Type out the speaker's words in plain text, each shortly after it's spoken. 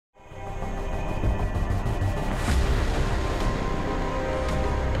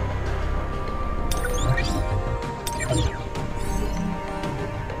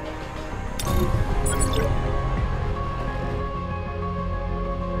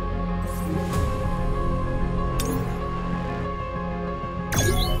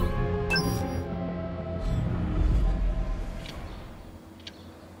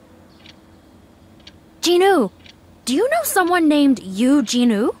Jinu, do you know someone named Yu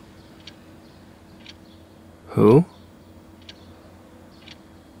Jinu? Who?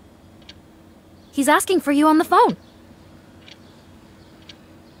 He's asking for you on the phone.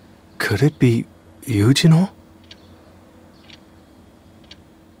 Could it be Yujino?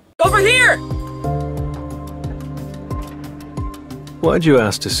 Over here! Why'd you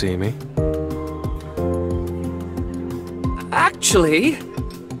ask to see me? Actually...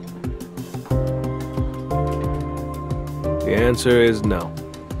 The answer is no.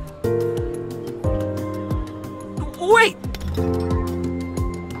 Wait!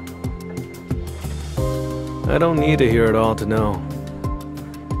 I don't need to hear it all to know.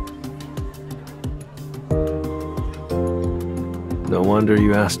 No wonder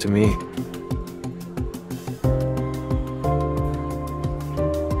you asked to meet.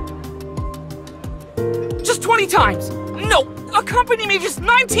 Just 20 times! No! Accompany me just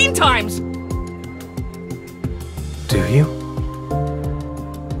 19 times! Do you?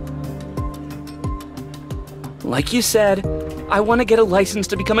 Like you said, I want to get a license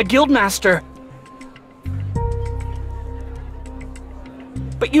to become a guildmaster.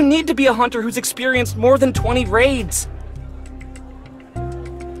 But you need to be a hunter who's experienced more than 20 raids.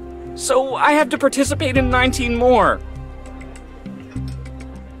 So I have to participate in 19 more.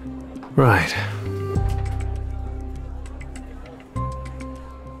 Right.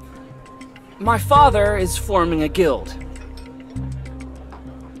 My father is forming a guild.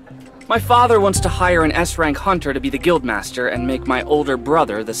 My father wants to hire an S-rank hunter to be the guildmaster and make my older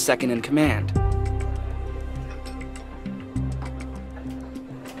brother the second in command.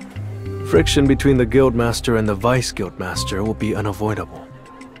 Friction between the guildmaster and the vice guildmaster will be unavoidable.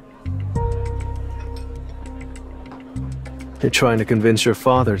 You're trying to convince your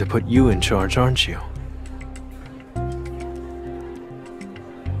father to put you in charge, aren't you?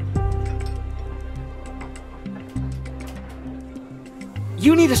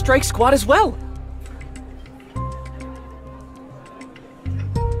 You need a strike squad as well.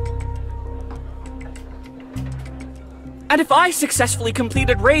 And if I successfully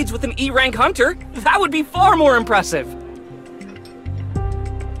completed raids with an E-rank hunter, that would be far more impressive.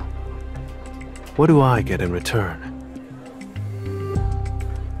 What do I get in return?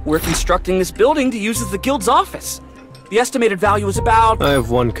 We're constructing this building to use as the guild's office. The estimated value is about... I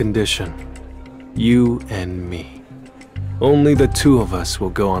have one condition. You and me. Only the two of us will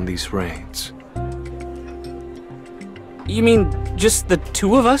go on these raids. You mean just the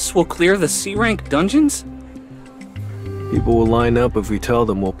two of us will clear the C-rank dungeons? People will line up if we tell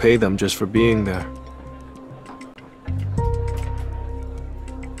them we'll pay them just for being there.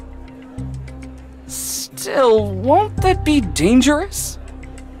 Still, won't that be dangerous?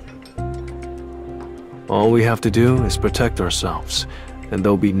 All we have to do is protect ourselves, and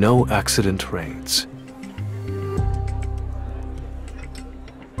there'll be no accident raids.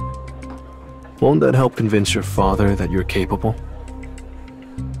 Won't that help convince your father that you're capable?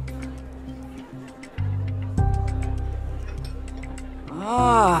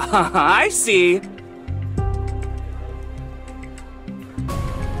 Ah, I see.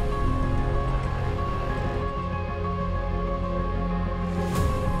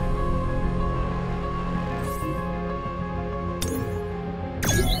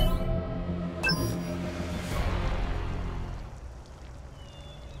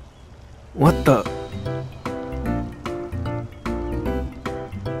 What the?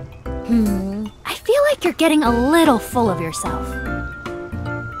 I feel like you're getting a little full of yourself.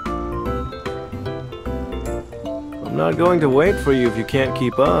 I'm not going to wait for you if you can't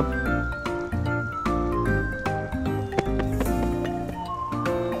keep up.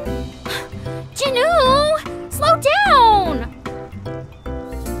 Jinu! Slow down!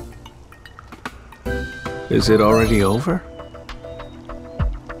 Is it already over?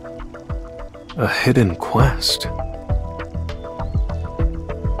 A hidden quest.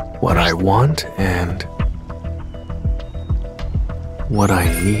 What I want and what I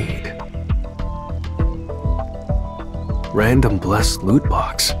need. Random blessed loot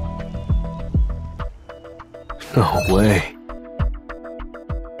box. No way.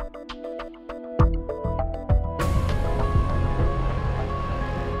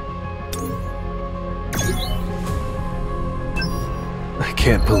 I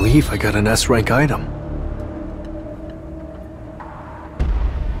can't believe I got an S-rank item.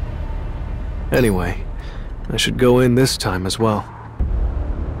 Anyway, I should go in this time as well.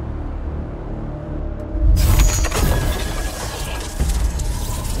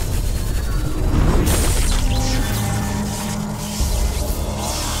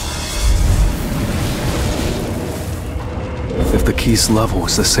 If the key Key's level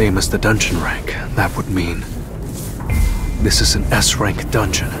is the same as the dungeon rank, that would mean this is an S-rank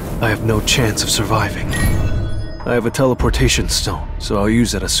dungeon. I have no chance of surviving. I have a teleportation stone, so I'll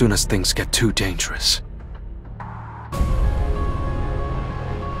use it as soon as things get too dangerous.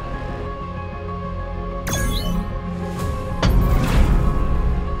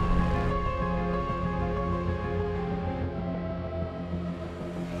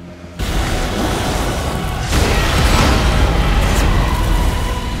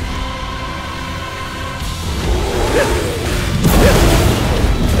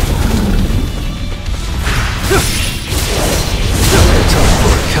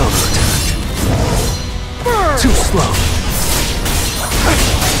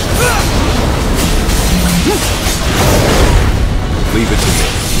 Leave it to me.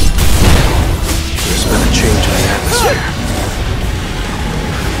 There's been a change in the atmosphere.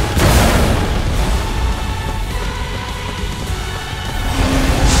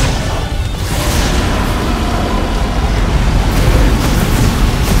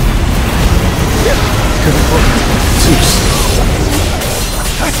 Too slow.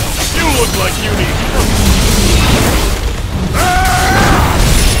 You look like you need help.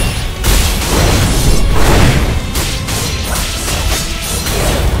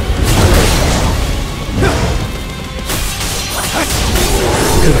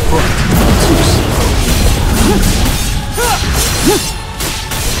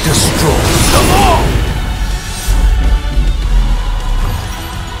 Destroy. Come on!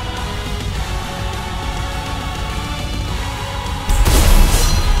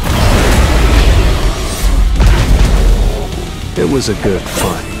 It was a good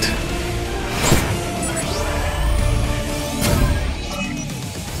fight.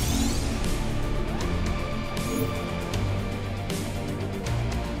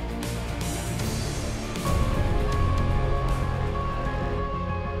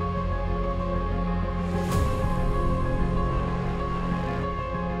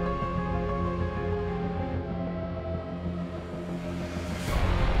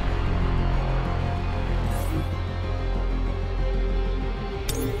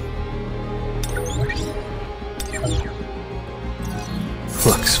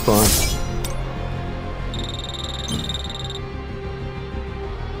 Looks fun.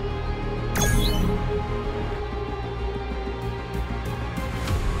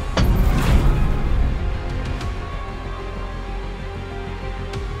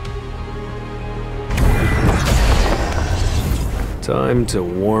 Time to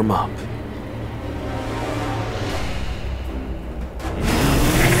warm up.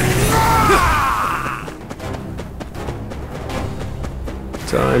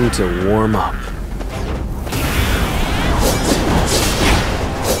 Time to warm up.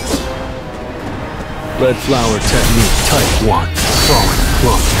 Red flower technique type 1. Falling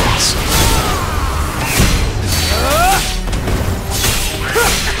plum blossom.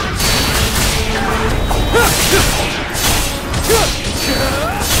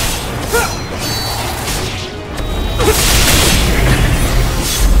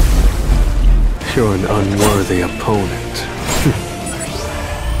 You're an unworthy opponent.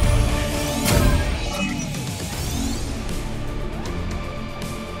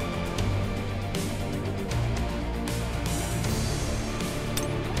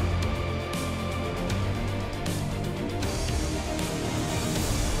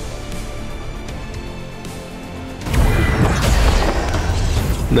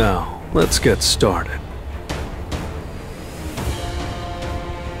 Now, let's get started.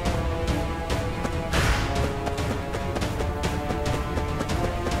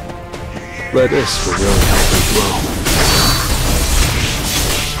 Let this will really help me grow.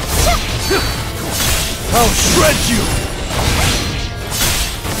 I'll shred you!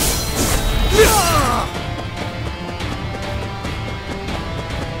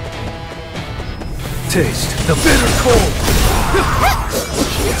 Taste the bitter cold!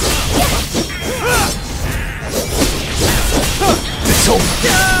 It's over!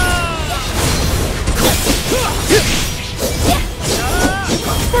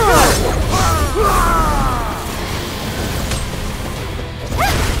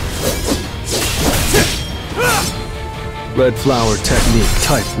 Red flower technique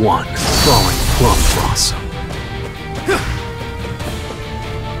type 1. Falling plum blossom.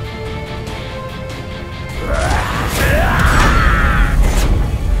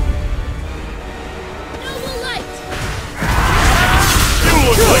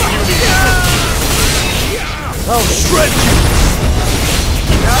 I'll shred you!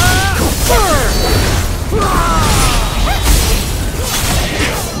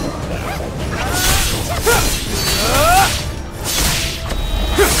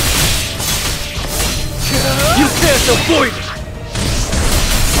 Avoid it!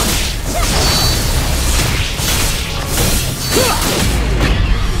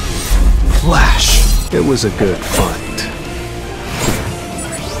 Flash! It was a good fight.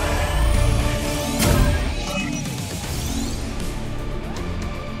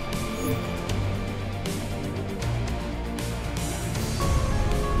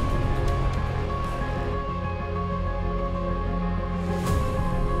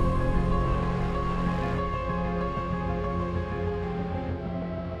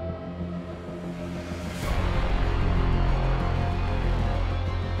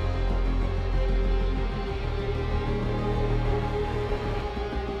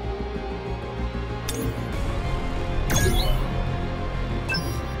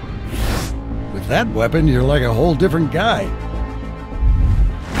 With that weapon, you're like a whole different guy.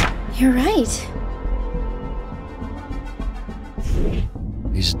 You're right.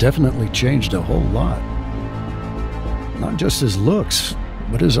 He's definitely changed a whole lot. Not just his looks,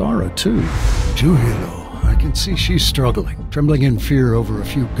 but his aura, too. Juhiro, I can see she's struggling, trembling in fear over a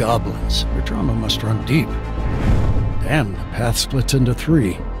few goblins. Her trauma must run deep. Damn, the path splits into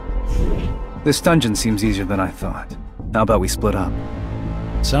 3. This dungeon seems easier than I thought. How about we split up?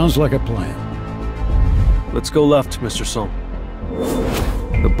 Sounds like a plan. Let's go left, Mr. Song.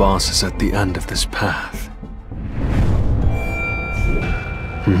 The boss is at the end of this path.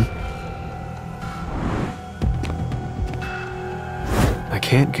 I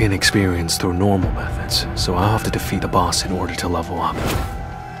can't gain experience through normal methods, so I'll have to defeat the boss in order to level up.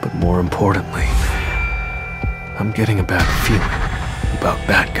 But more importantly, I'm getting a bad feeling about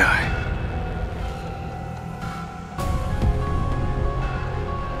that guy.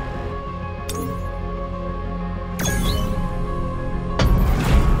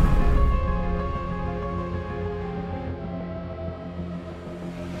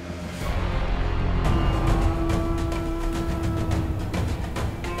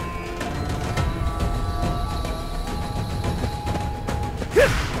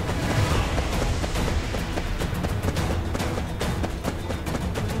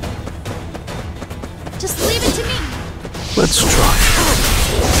 Just leave it to me. Let's try.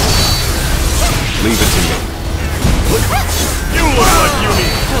 Leave it to me. You look like you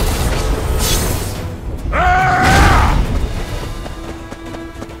need...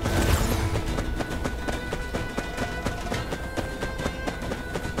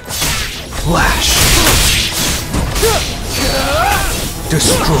 Flash.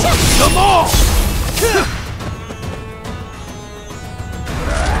 Destroy Them all!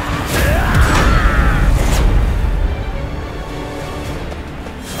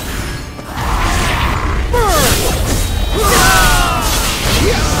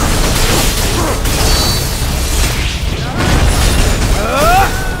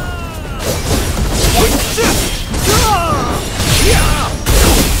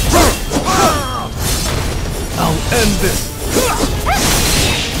 I'll end this.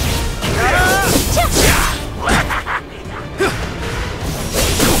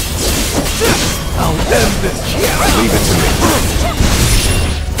 I'll end this. Leave it to me.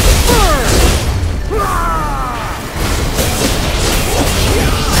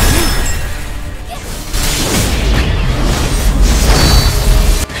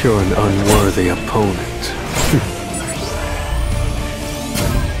 You're an unworthy opponent.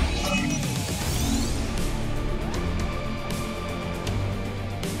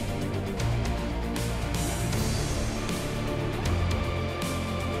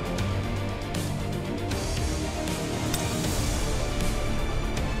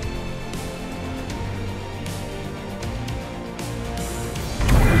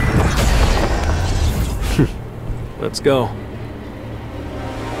 Let's go.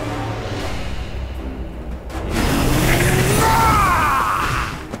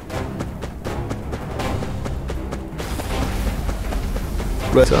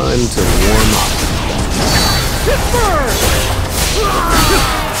 Time to warm up.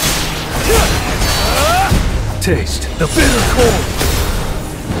 Taste the bitter cold.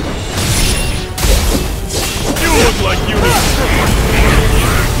 You look like you need...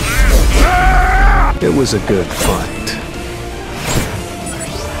 It was a good fight.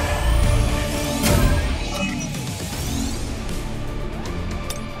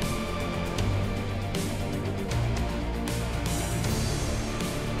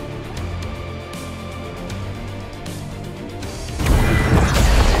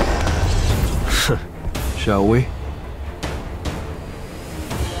 Shall we?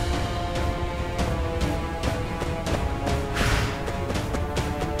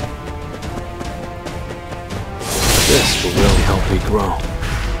 This will really help me grow.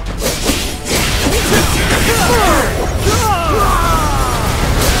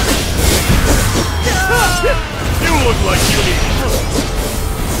 You look like you need...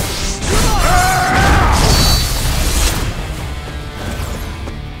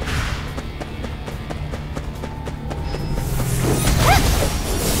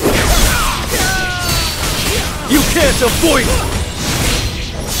 You can't avoid it!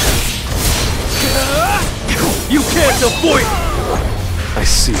 You can't avoid it! I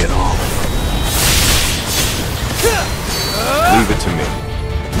see it all. Leave it to me.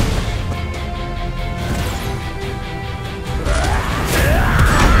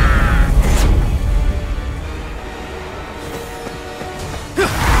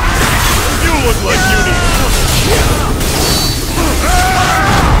 You look like you need...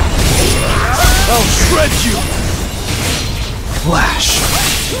 I'll shred you! Flash!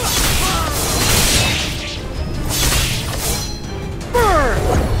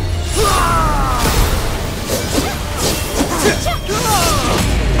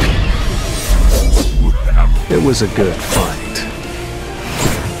 It was a good fight.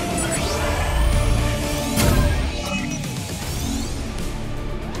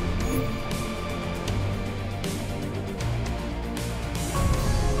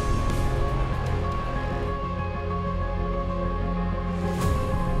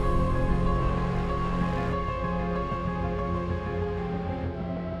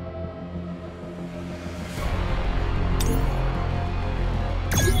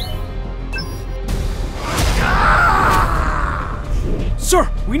 Sir,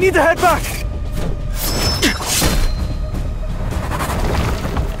 we need to head back!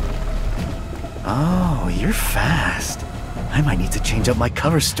 Oh, you're fast. I might need to change up my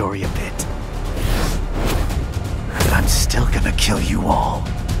cover story a bit. But I'm still gonna kill you all.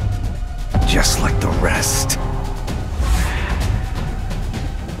 Just like the rest.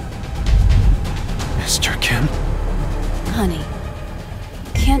 Mr. Kim? Honey,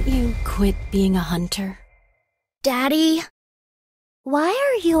 can't you quit being a hunter? Daddy? Why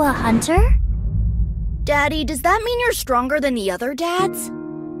are you a hunter? Daddy, does that mean you're stronger than the other dads?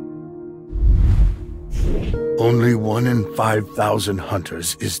 Only 1 in 5,000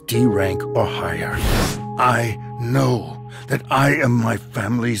 hunters is D rank or higher. I know that I am my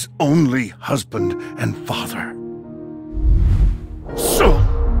family's only husband and father. So,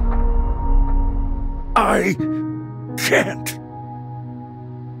 I can't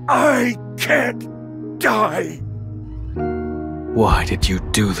die. Why did you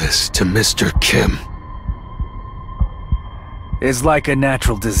do this to Mr. Kim? It's like a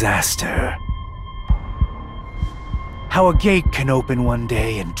natural disaster. How a gate can open one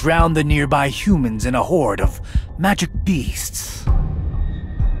day and drown the nearby humans in a horde of magic beasts.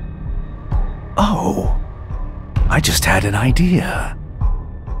 Oh, I just had an idea.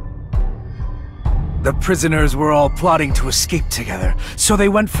 The prisoners were all plotting to escape together, so they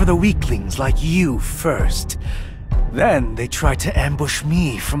went for the weaklings like you first. Then they tried to ambush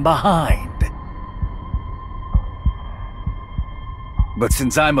me from behind. But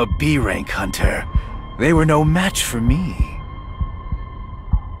since I'm a B-rank hunter, they were no match for me.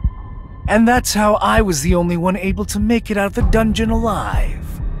 And that's how I was the only one able to make it out of the dungeon alive.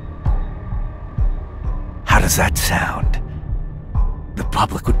 How does that sound? The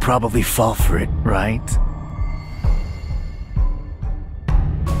public would probably fall for it, right?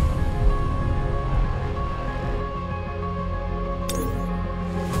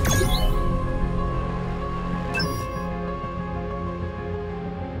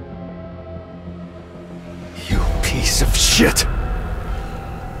 You piece of shit!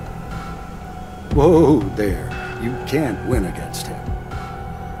 Whoa there. You can't win against him.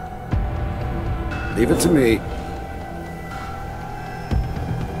 Leave it to me.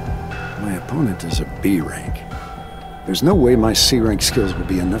 My opponent is a B rank. There's no way my C rank skills will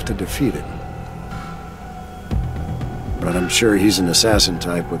be enough to defeat him. But I'm sure he's an assassin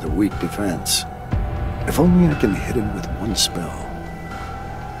type with a weak defense. If only I can hit him with one spell.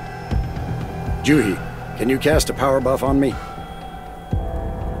 Juhi, can you cast a power buff on me?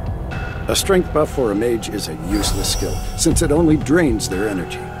 A strength buff for a mage is a useless skill, since it only drains their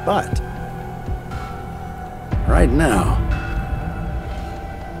energy. But right now,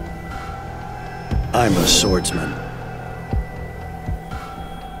 I'm a swordsman.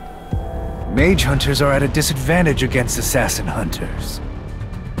 Mage hunters are at a disadvantage against assassin hunters.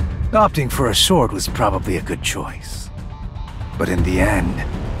 Opting for a sword was probably a good choice. But in the end,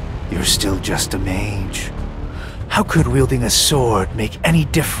 you're still just a mage. How could wielding a sword make any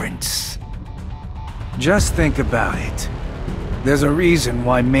difference? Just think about it. There's a reason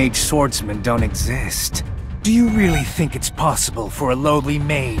why mage swordsmen don't exist. Do you really think it's possible for a lowly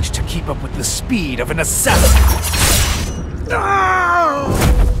mage to keep up with the speed of an assassin?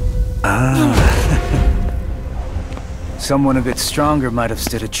 Someone a bit stronger might have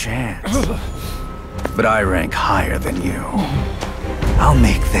stood a chance. But I rank higher than you. I'll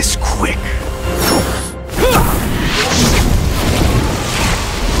make this quick.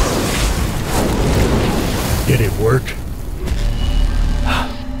 Did it work?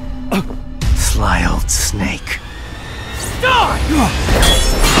 Sly old snake.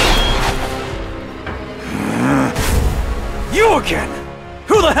 You again!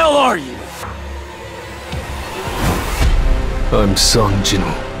 Who the hell are you? I'm Sung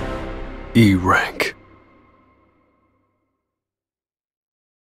Jinwoo, E rank.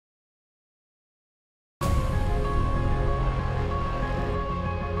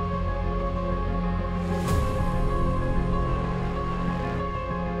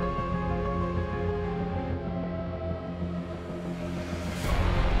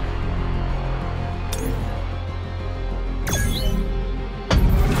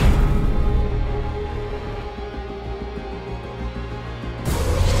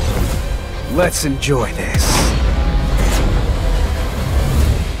 Let's enjoy this.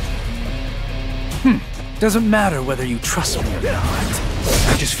 Doesn't matter whether you trust me or not.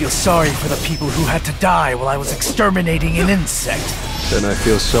 I just feel sorry for the people who had to die while I was exterminating an insect. Then I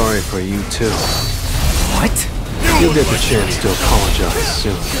feel sorry for you too. What? You'll get the chance to apologize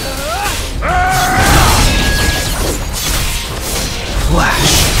soon.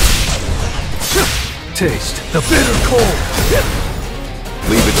 Flash. Taste. The bitter cold.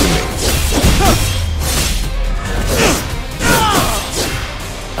 Leave it to me.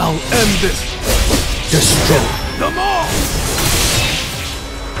 I'll end this. Destroy Them all!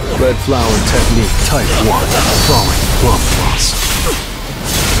 Red flower technique type 1. Falling plum blossom.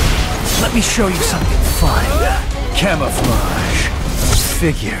 Let me show you something fun. Camouflage.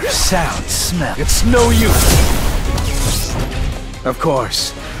 Figure, sound, smell. It's no use. Of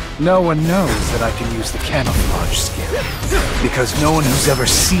course, no one knows that I can use the camouflage skill. Because no one who's ever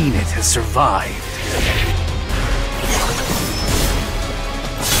seen it has survived.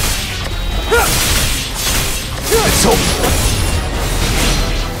 It's over.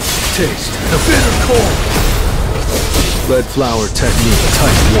 Taste. The bitter cold. Red flower technique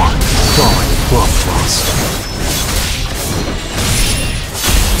type 1. Falling plum blossom.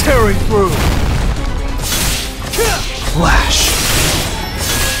 Tearing through. Flash.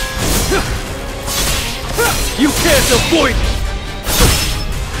 You can't avoid me!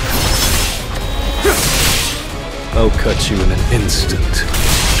 I'll cut you in an instant.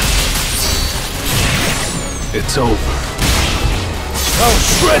 It's over. I'll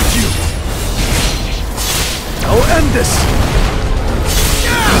shred you. I'll end this.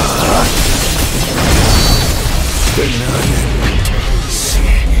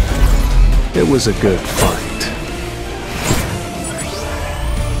 It was a good fight.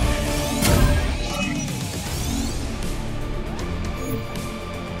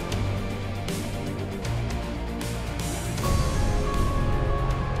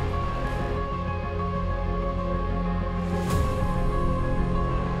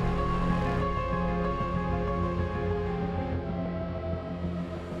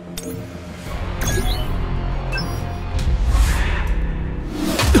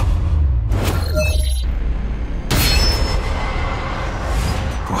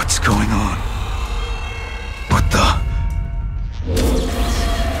 What's going on? What the?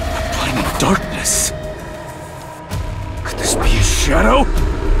 I'm playing in darkness. Could this be a shadow?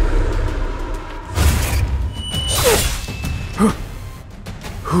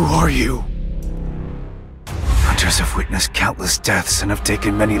 Who are you? Hunters have witnessed countless deaths and have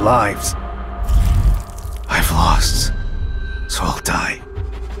taken many lives. I've lost, so I'll die.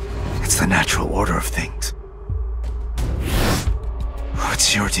 It's the natural order of things.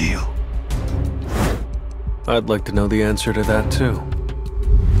 What's your deal? I'd like to know the answer to that too.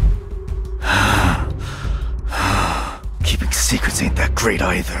 Keeping secrets ain't that great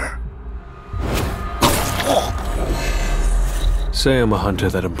either. Say I'm a hunter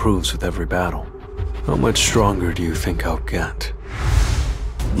that improves with every battle. How much stronger do you think I'll get?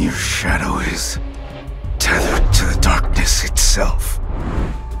 Your shadow is tethered to the darkness itself.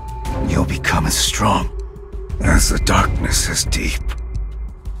 You'll become as strong as the darkness is deep.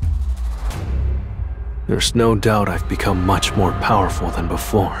 There's no doubt I've become much more powerful than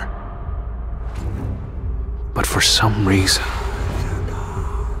before. But for some reason...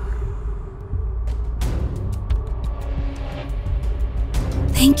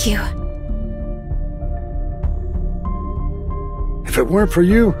 Thank you. If it weren't for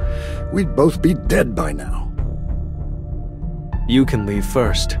you, we'd both be dead by now. You can leave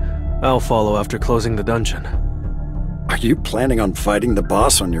first. I'll follow after closing the dungeon. Are you planning on fighting the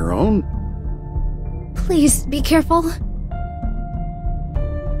boss on your own? Please, be careful.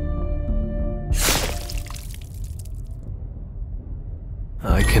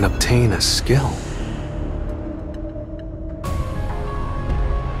 I can obtain a skill.